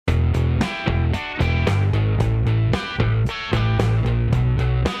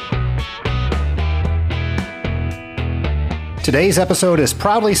Today's episode is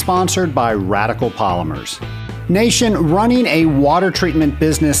proudly sponsored by Radical Polymers. Nation, running a water treatment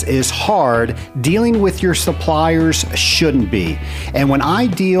business is hard. Dealing with your suppliers shouldn't be. And when I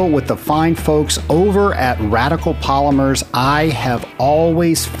deal with the fine folks over at Radical Polymers, I have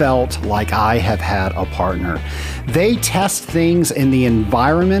always felt like I have had a partner. They test things in the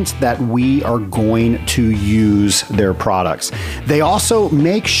environment that we are going to use their products. They also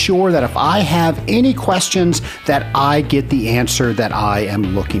make sure that if I have any questions, that I get the answer that I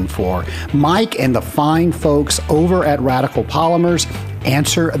am looking for. Mike and the fine folks over at Radical Polymers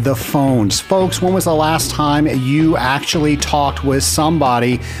answer the phones. Folks, when was the last time you actually talked with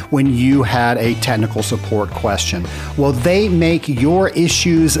somebody when you had a technical support question? Well, they make your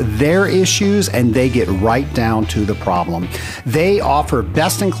issues their issues and they get right down to the problem. They offer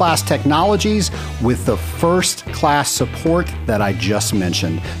best-in-class technologies with the first-class support that I just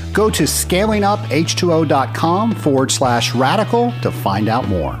mentioned. Go to scalinguph2o.com/radical to find out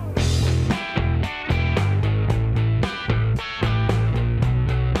more.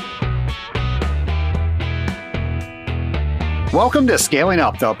 Welcome to Scaling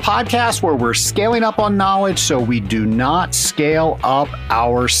Up, the podcast where we're scaling up on knowledge so we do not scale up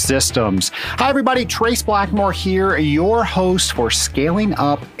our systems. Hi, everybody. Trace Blackmore here, your host for Scaling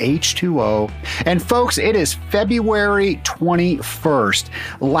Up H2O. And folks, it is February 21st.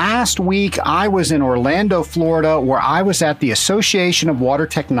 Last week, I was in Orlando, Florida, where I was at the Association of Water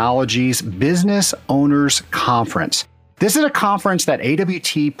Technology's Business Owners Conference. This is a conference that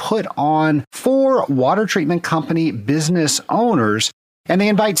AWT put on for water treatment company business owners, and they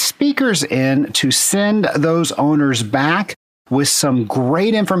invite speakers in to send those owners back with some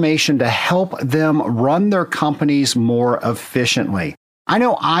great information to help them run their companies more efficiently. I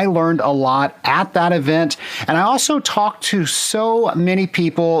know I learned a lot at that event, and I also talked to so many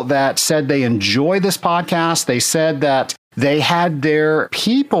people that said they enjoy this podcast. They said that they had their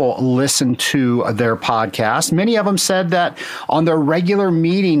people listen to their podcast. Many of them said that on their regular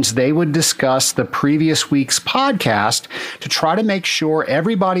meetings, they would discuss the previous week's podcast to try to make sure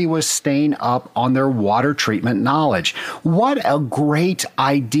everybody was staying up on their water treatment knowledge. What a great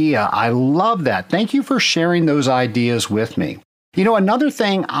idea. I love that. Thank you for sharing those ideas with me. You know, another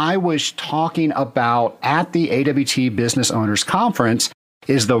thing I was talking about at the AWT Business Owners Conference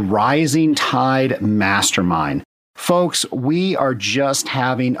is the Rising Tide Mastermind. Folks, we are just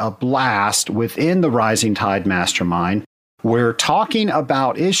having a blast within the Rising Tide Mastermind. We're talking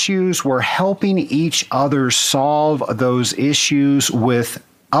about issues. We're helping each other solve those issues with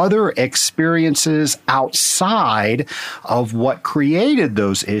other experiences outside of what created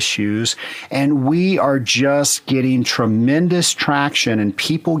those issues. And we are just getting tremendous traction and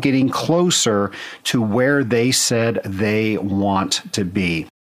people getting closer to where they said they want to be.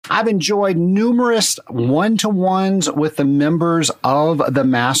 I've enjoyed numerous one-to-ones with the members of the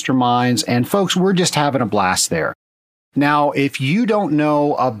masterminds, and folks, we're just having a blast there. Now, if you don't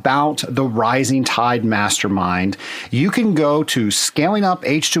know about the Rising Tide Mastermind, you can go to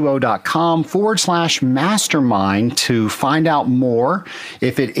scalinguph2o.com/mastermind to find out more.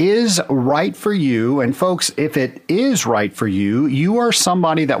 If it is right for you, and folks, if it is right for you, you are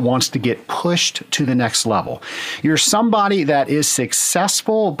somebody that wants to get pushed to the next level. You're somebody that is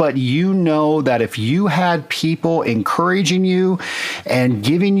successful, but you know that if you had people encouraging you and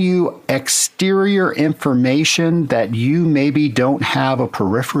giving you exterior information that you maybe don't have a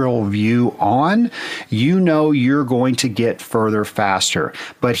peripheral view on, you know you're going to get further faster.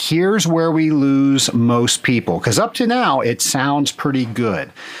 But here's where we lose most people, because up to now, it sounds pretty good.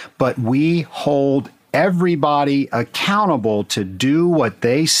 But we hold everybody accountable to do what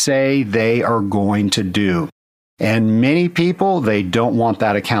they say they are going to do. And many people, they don't want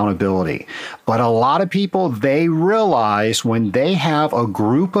that accountability. But a lot of people, they realize when they have a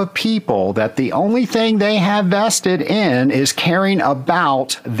group of people that the only thing they have vested in is caring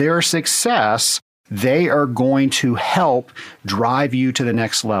about their success, they are going to help drive you to the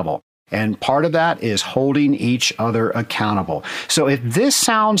next level. And part of that is holding each other accountable. So if this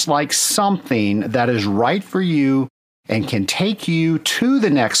sounds like something that is right for you, and can take you to the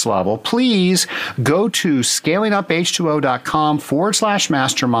next level, please go to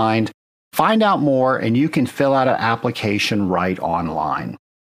scalinguph2o.com/mastermind, find out more, and you can fill out an application right online.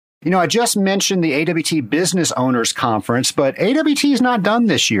 You know, I just mentioned the AWT Business Owners Conference, but AWT is not done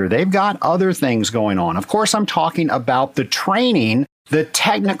this year. They've got other things going on. Of course, I'm talking about the training the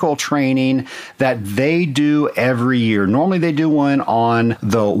technical training that they do every year. Normally they do one on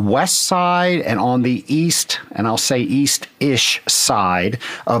the west side and on the east, and I'll say east-ish side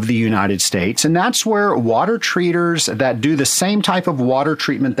of the United States. And that's where water treaters that do the same type of water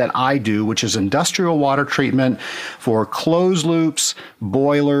treatment that I do, which is industrial water treatment for closed loops,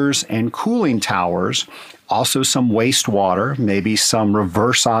 boilers, and cooling towers, also some wastewater, maybe some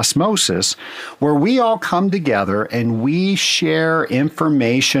reverse osmosis, where we all come together and we share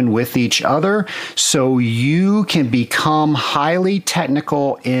information with each other so you can become highly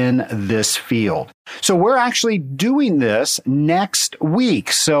technical in this field. So we're actually doing this next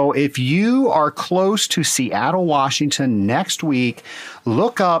week. So if you are close to Seattle, Washington next week,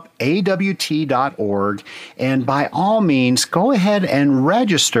 look up awt.org and by all means, go ahead and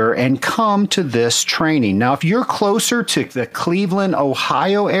register and come to this training. Now, if you're closer to the Cleveland,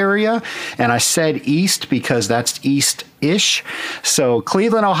 Ohio area, and I said east because that's east-ish. So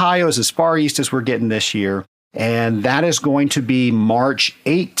Cleveland, Ohio is as far east as we're getting this year. And that is going to be March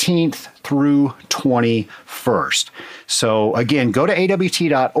 18th through 21st. So again, go to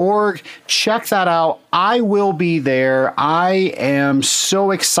awt.org, check that out. I will be there. I am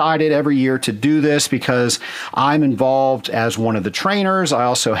so excited every year to do this because I'm involved as one of the trainers. I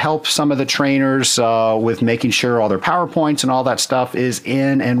also help some of the trainers with making sure all their PowerPoints and all that stuff is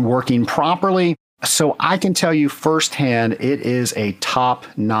in and working properly. So I can tell you firsthand, it is a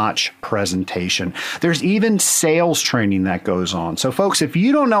top-notch presentation. There's even sales training that goes on. So folks, if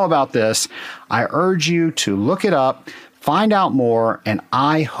you don't know about this, I urge you to look it up, find out more, and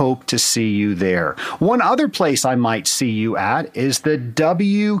I hope to see you there. One other place I might see you at is the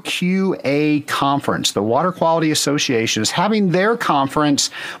WQA conference. The Water Quality Association is having their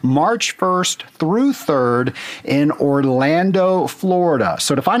conference March 1st through 3rd in Orlando, Florida.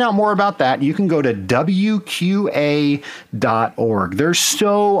 So to find out more about that, you can go to WQA.org. There's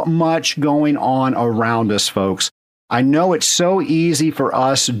so much going on around us, folks. I know it's so easy for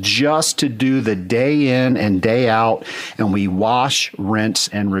us just to do the day in and day out, and we wash, rinse,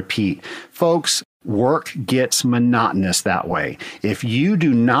 and repeat. Folks, work gets monotonous that way. If you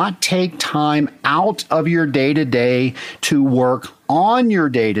do not take time out of your day-to-day to work on your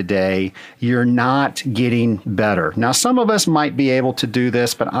day-to-day, you're not getting better. Now, some of us might be able to do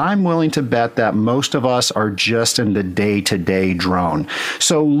this, but I'm willing to bet that most of us are just in the day-to-day drone.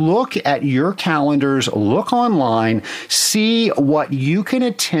 So look at your calendars, look online, see what you can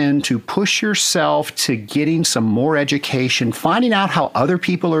attend to push yourself to getting some more education, finding out how other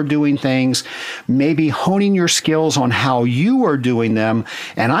people are doing things, maybe honing your skills on how you are doing them.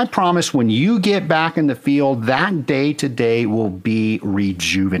 And I promise when you get back in the field, that day-to-day will be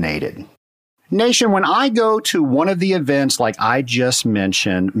rejuvenated. Nation, when I go to one of the events like I just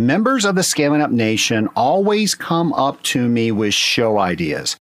mentioned, members of the Scaling Up Nation always come up to me with show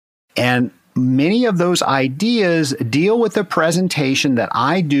ideas. And many of those ideas deal with the presentation that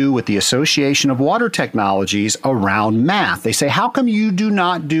I do with the Association of Water Technologies around math. They say, how come you do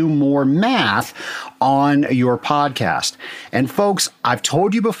not do more math on your podcast? And folks, I've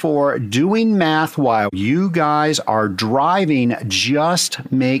told you before, doing math while you guys are driving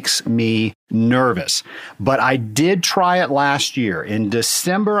just makes me nervous. But I did try it last year. In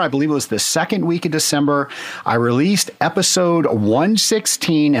December, I believe it was the second week of December, I released episode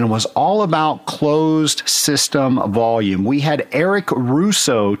 116 and it was all about closed system volume. We had Eric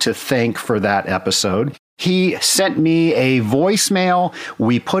Russo to thank for that episode. He sent me a voicemail.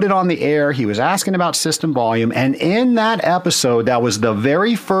 We put it on the air. He was asking about system volume. And in that episode, that was the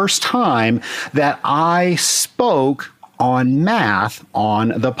very first time that I spoke on math on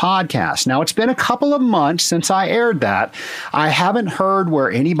the podcast. Now, it's been a couple of months since I aired that. I haven't heard where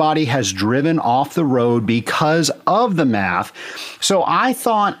anybody has driven off the road because of the math. So I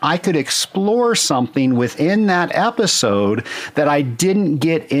thought I could explore something within that episode that I didn't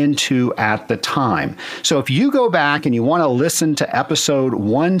get into at the time. So if you go back and you want to listen to episode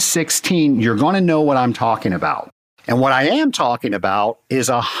 116, you're going to know what I'm talking about. And what I am talking about is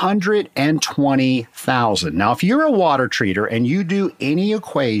 120,000. Now, if you're a water treater and you do any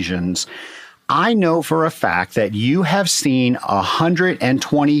equations, I know for a fact that you have seen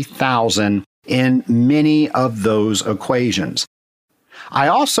 120,000 in many of those equations. I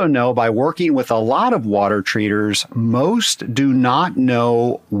also know by working with a lot of water treaters, most do not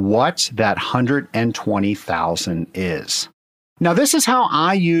know what that 120,000 is. Now, this is how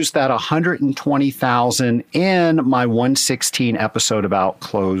I use that 120,000 in my 116 episode about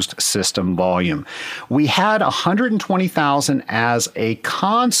closed system volume. We had 120,000 as a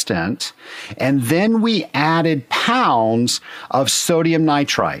constant, and then we added pounds of sodium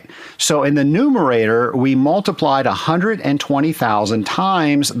nitrite. So in the numerator, we multiplied 120,000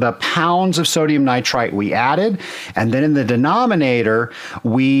 times the pounds of sodium nitrite we added, and then in the denominator,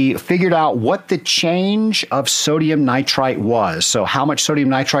 we figured out what the change of sodium nitrite was. So how much sodium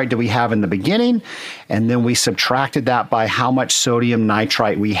nitrite do we have in the beginning? And then we subtracted that by how much sodium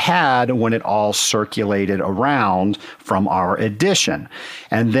nitrite we had when it all circulated around from our addition.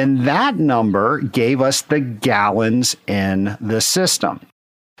 And then that number gave us the gallons in the system.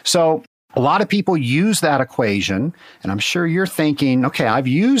 So a lot of people use that equation, and I'm sure you're thinking, okay, I've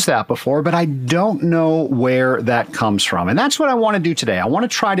used that before, but I don't know where that comes from. And that's what I want to do today. I want to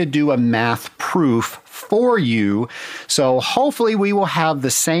try to do a math proof for you. So hopefully we will have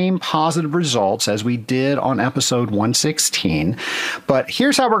the same positive results as we did on episode 116. But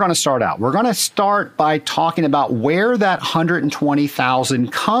here's how we're going to start out. We're going to start by talking about where that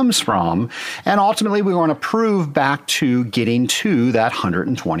 120,000 comes from. And ultimately, we're going to prove back to getting to that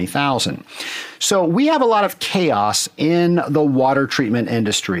 120,000. So we have a lot of chaos in the water treatment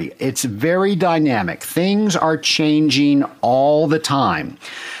industry. It's very dynamic. Things are changing all the time.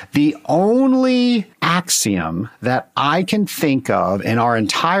 The only axiom that I can think of in our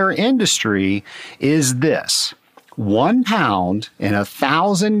entire industry is this: 1 pound in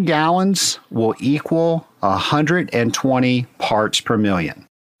 1,000 gallons will equal 120 parts per million.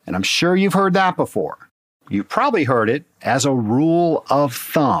 And I'm sure you've heard that before. You've probably heard it as a rule of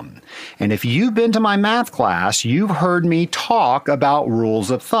thumb. And if you've been to my math class, you've heard me talk about rules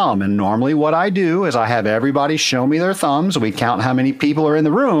of thumb. And normally what I do is I have everybody show me their thumbs. We count how many people are in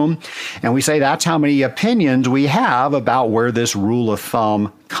the room, and we say that's how many opinions we have about where this rule of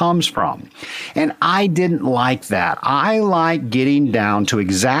thumb comes from. And I didn't like that. I like getting down to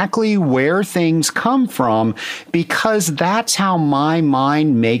exactly where things come from, because that's how my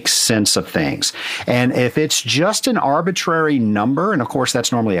mind makes sense of things. And if it's just an arbitrary number, and of course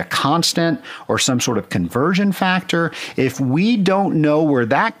that's normally a constant or some sort of conversion factor, if we don't know where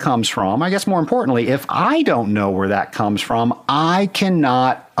that comes from, I guess more importantly, if I don't know where that comes from, I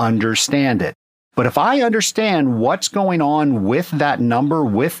cannot understand it. But if I understand what's going on with that number,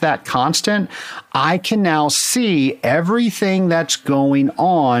 with that constant, I can now see everything that's going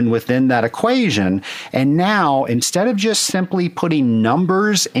on within that equation. And now, instead of just simply putting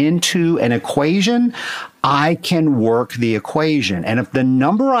numbers into an equation, I can work the equation. And if the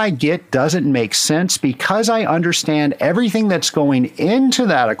number I get doesn't make sense, because I understand everything that's going into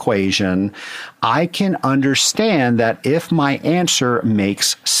that equation, I can understand that if my answer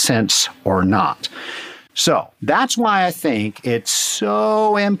makes sense or not. So that's why I think it's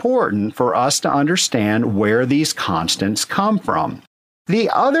so important for us to understand where these constants come from.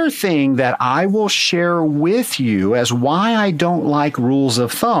 The other thing that I will share with you as why I don't like rules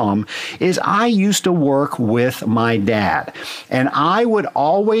of thumb is I used to work with my dad, and I would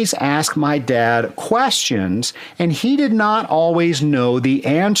always ask my dad questions, and he did not always know the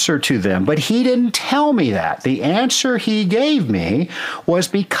answer to them, but he didn't tell me that. The answer he gave me was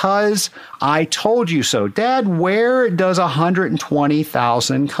because I told you so. Dad, where does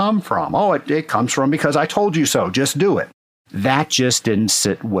 120,000 come from? Oh, it comes from because I told you so. Just do it. That just didn't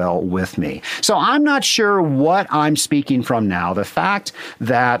sit well with me. So I'm not sure what I'm speaking from now. The fact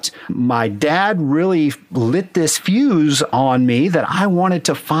that my dad really lit this fuse on me that I wanted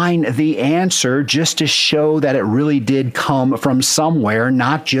to find the answer just to show that it really did come from somewhere,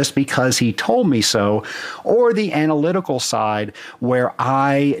 not just because he told me so, or the analytical side where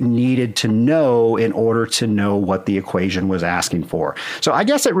I needed to know in order to know what the equation was asking for. So I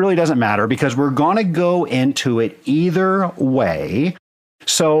guess it really doesn't matter, because we're going to go into it either way.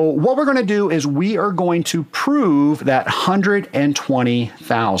 So what we're going to do is we are going to prove that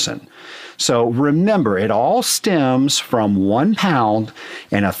 120,000. So remember, it all stems from 1 pound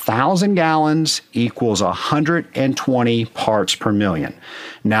and 1,000 gallons equals 120 parts per million.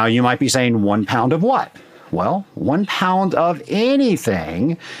 Now you might be saying 1 pound of what? Well, 1 pound of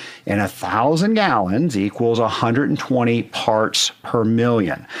anything in 1,000 gallons equals 120 parts per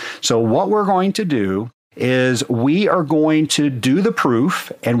million. So what we're going to do is we are going to do the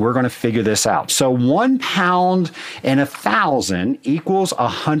proof, and we're going to figure this out. So 1 pound in 1,000 equals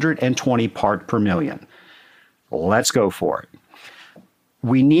 120 part per million. Let's go for it.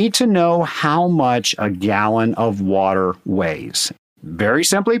 We need to know how much a gallon of water weighs. Very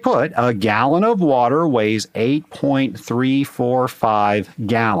simply put, a gallon of water weighs 8.345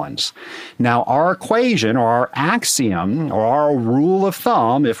 gallons. Now, our equation or our axiom or our rule of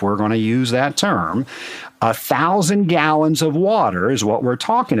thumb, if we're going to use that term, 1,000 gallons of water is what we're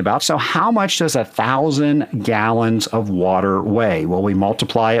talking about. So how much does 1,000 gallons of water weigh? Well, we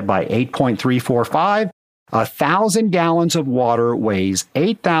multiply it by 8.345. 1,000 gallons of water weighs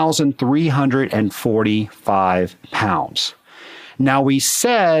 8,345 pounds. Now, we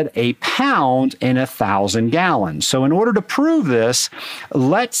said a pound in 1,000 gallons. So in order to prove this,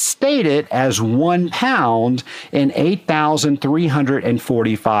 let's state it as 1 pound in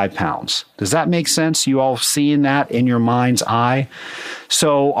 8,345 pounds. Does that make sense? You all seeing that in your mind's eye?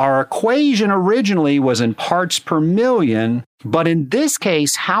 So our equation originally was in parts per million, but in this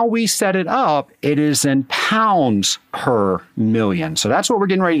case, how we set it up, it is in pounds per million. So that's what we're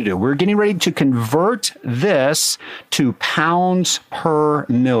getting ready to do. We're getting ready to convert this to pounds per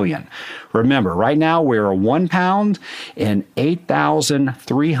million. Remember, right now we're 1 pound in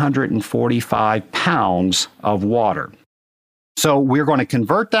 8,345 pounds of water. So we're going to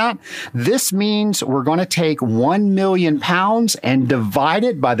convert that. This means we're going to take 1 million pounds and divide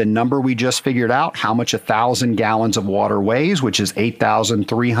it by the number we just figured out, how much 1,000 gallons of water weighs, which is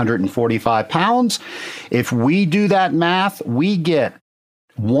 8,345 pounds. If we do that math, we get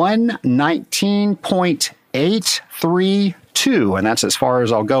 119.832, and that's as far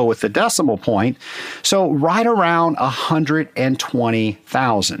as I'll go with the decimal point. So right around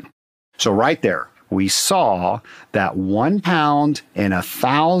 120,000. So right there, we saw that 1 pound in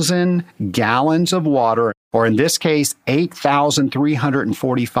 1,000 gallons of water, or in this case,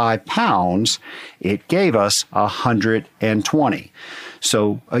 8,345 pounds, it gave us 120.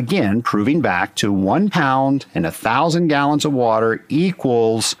 So again, proving back to 1 pound in 1,000 gallons of water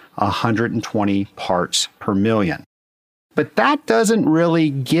equals 120 parts per million. But that doesn't really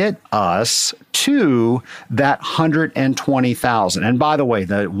get us to that 120,000. And by the way,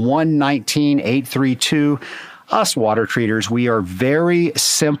 the 119,832, us water treaters, we are very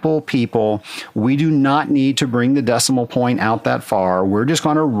simple people. We do not need to bring the decimal point out that far. We're just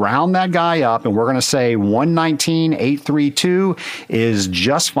going to round that guy up, and we're going to say 119,832 is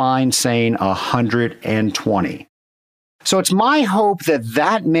just fine saying 120. So it's my hope that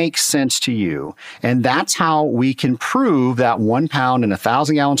that makes sense to you, and that's how we can prove that 1 pound in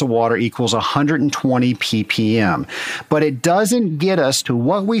 1,000 gallons of water equals 120 ppm. But it doesn't get us to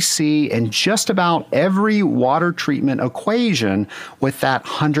what we see in just about every water treatment equation with that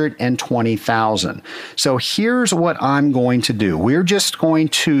 120,000. So here's what I'm going to do. We're just going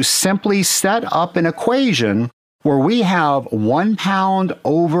to simply set up an equation where we have 1 pound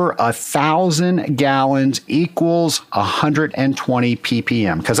over 1,000 gallons equals 120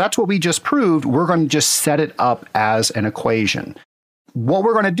 ppm. Because that's what we just proved. We're going to just set it up as an equation. What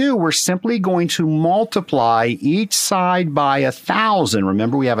we're going to do, we're simply going to multiply each side by 1,000.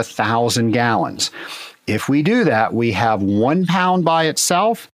 Remember, we have 1,000 gallons. If we do that, we have 1 pound by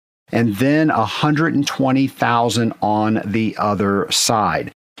itself and then 120,000 on the other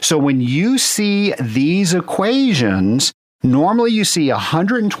side. So when you see these equations, normally you see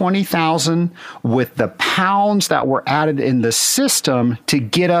 120,000 with the pounds that were added in the system to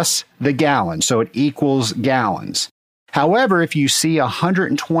get us the gallons. So it equals gallons. However, if you see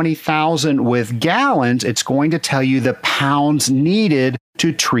 120,000 with gallons, it's going to tell you the pounds needed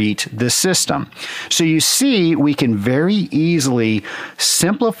to treat the system. So you see, we can very easily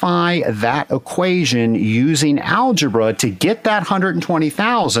simplify that equation using algebra to get that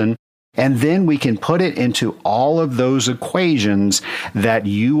 120,000, and then we can put it into all of those equations that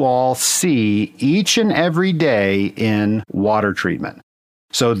you all see each and every day in water treatment.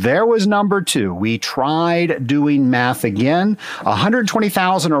 So there was number 2. We tried doing math again.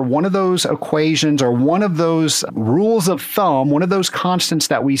 120,000 are one of those equations or one of those rules of thumb, one of those constants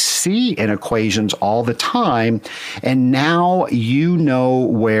that we see in equations all the time. And now you know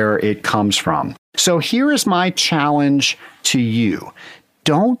where it comes from. So here is my challenge to you.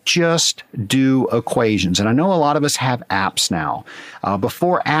 Don't just do equations. And I know a lot of us have apps now.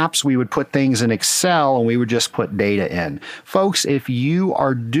 Before apps, we would put things in Excel and we would just put data in. Folks, if you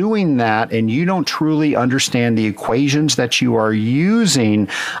are doing that and you don't truly understand the equations that you are using,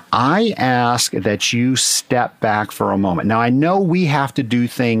 I ask that you step back for a moment. Now, I know we have to do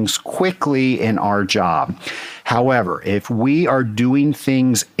things quickly in our job. However, if we are doing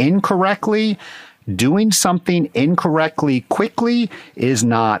things incorrectly, doing something incorrectly quickly is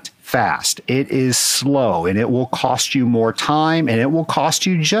not fast. It is slow, and it will cost you more time, and it will cost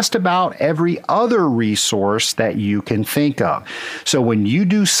you just about every other resource that you can think of. So when you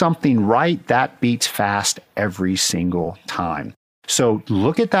do something right, that beats fast every single time. So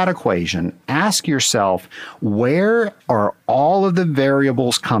look at that equation, ask yourself, where are all of the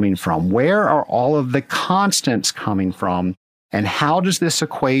variables coming from? Where are all of the constants coming from? And how does this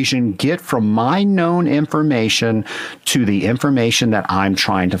equation get from my known information to the information that I'm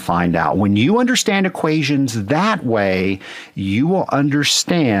trying to find out? When you understand equations that way, you will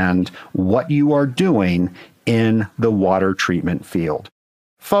understand what you are doing in the water treatment field.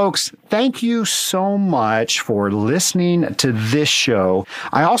 Folks, thank you so much for listening to this show.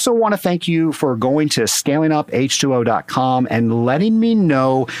 I also want to thank you for going to scalinguph2o.com and letting me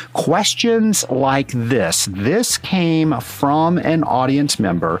know questions like this. This came from an audience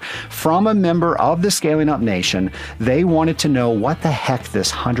member, from a member of the Scaling Up Nation. They wanted to know what the heck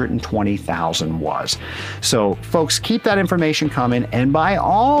this 120,000 was. So, folks, keep that information coming, and by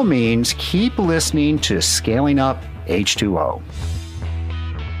all means, keep listening to Scaling Up H2O.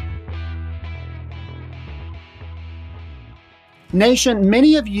 Nation,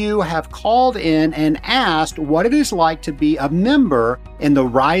 many of you have called in and asked what it is like to be a member in the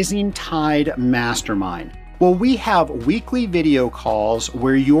Rising Tide Mastermind. Well, we have weekly video calls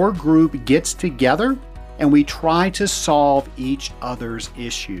where your group gets together and we try to solve each other's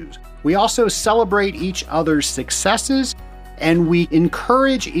issues. We also celebrate each other's successes, and we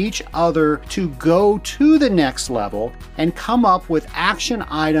encourage each other to go to the next level and come up with action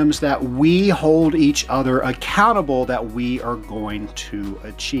items that we hold each other accountable that we are going to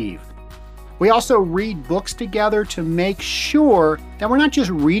achieve. We also read books together to make sure that we're not just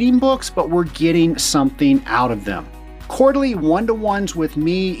reading books, but we're getting something out of them. Quarterly one-to-ones with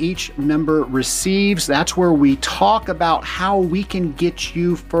me, each member receives. That's where we talk about how we can get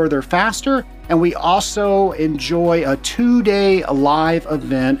you further faster. And we also enjoy a 2-day live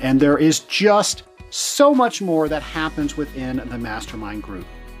event, and there is just so much more that happens within the Mastermind group.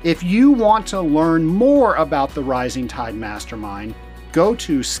 If you want to learn more about the Rising Tide Mastermind, go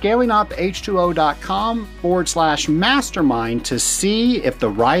to scalinguph2o.com/mastermind to see if the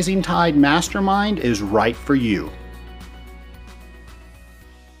Rising Tide Mastermind is right for you.